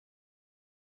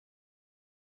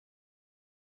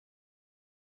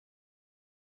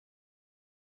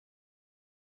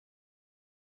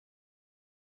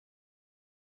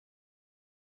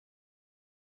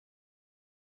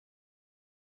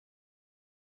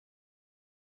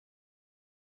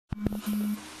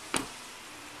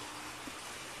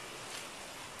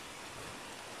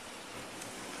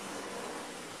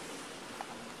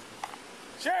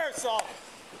Sheriff's office.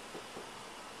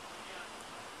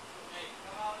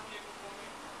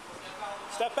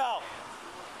 Step out.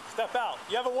 Step out.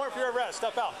 You have a warrant for your arrest.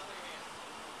 Step out.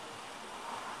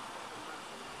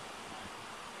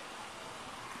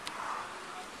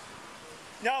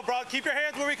 No, bro. Keep your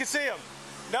hands where we can see them.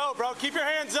 No, bro. Keep your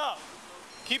hands up.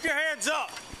 Keep your hands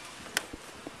up.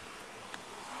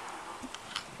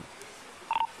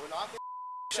 We're not gonna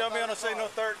Show me on a signal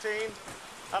 13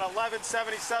 at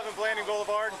 1177 Blanding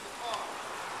Boulevard.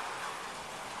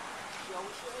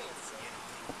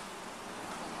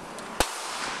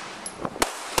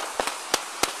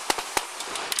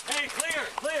 Hey, clear,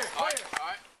 clear, clear. All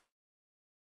right.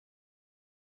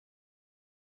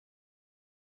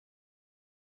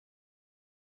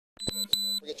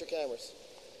 Forget your cameras.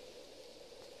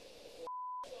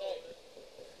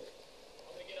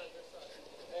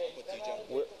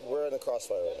 We're in a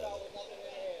crossfire right now.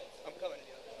 I'm coming.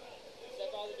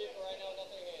 Step out of the vehicle right now with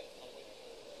nothing in your hands.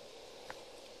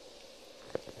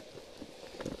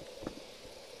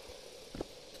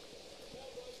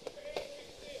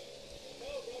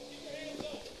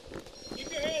 Keep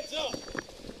your hands up.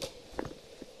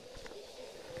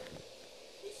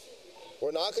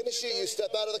 We're not going to shoot you.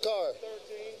 Step out of the car.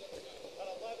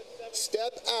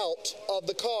 Step out of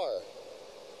the car.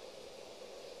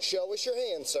 Show us your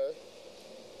hands, sir.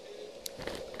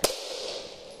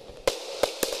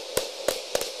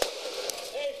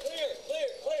 Hey, clear.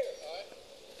 All right.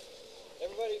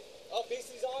 Everybody, oh,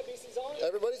 BC's on, BC's on.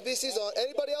 Everybody's BC's on.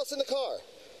 Anybody else in the car? All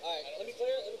right, let me clear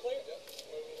it, Yep.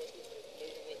 Moving with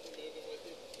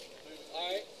you.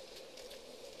 All right.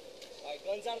 All right,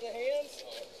 guns out of the hands.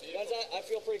 Guns out, I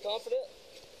feel pretty confident.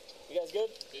 You guys good?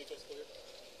 Vehicle's clear.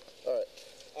 All right.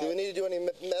 Do we need to do any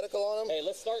medical on them? Hey,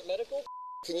 let's start medical.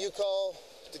 Can you call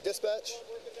the dispatch?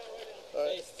 All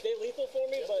right. Hey, stay lethal for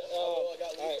me, but, all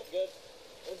right, good.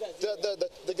 What's that, zero?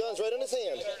 The gun's right in his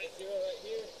hand. I got a zero right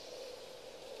here.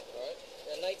 All right.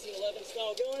 Got a 1911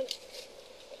 style gun.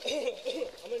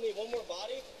 I'm going to need one more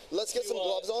body. Let's get some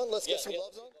gloves on. Let's get some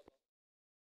gloves on.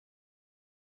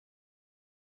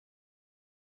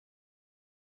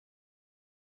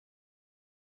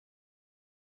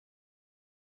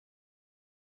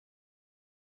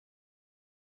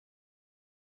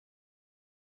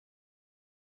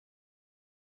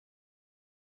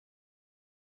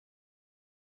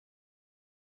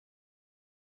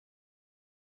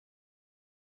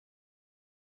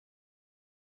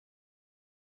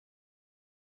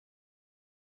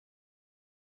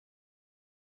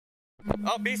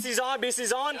 Oh, BC's on,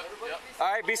 BC's on. Yep.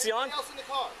 All right, BC on. Anybody else in the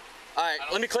car? All right,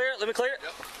 let me clear it, Yep. Moving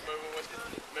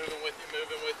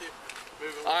with you.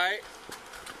 All right.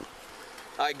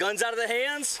 All right, guns out of the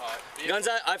hands. All right. Guns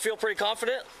out, I feel pretty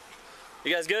confident.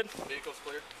 You guys good? Vehicle's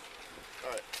clear.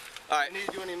 All right. All right. Do you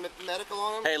need to do any medical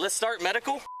on them? Hey, let's start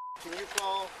medical. Can you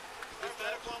call?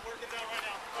 Medical, I'm working down right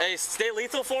now. Hey, stay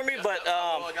lethal for me, but,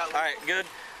 all right, good.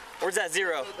 Where's that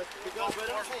zero? The gun's right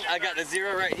in his hand. I got the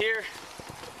zero right here.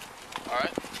 All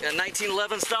right. Got a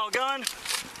 1911 style gun.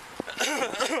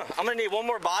 I'm gonna need one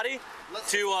more body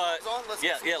Let's to, get gloves on. Let's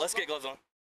get some let's get gloves on.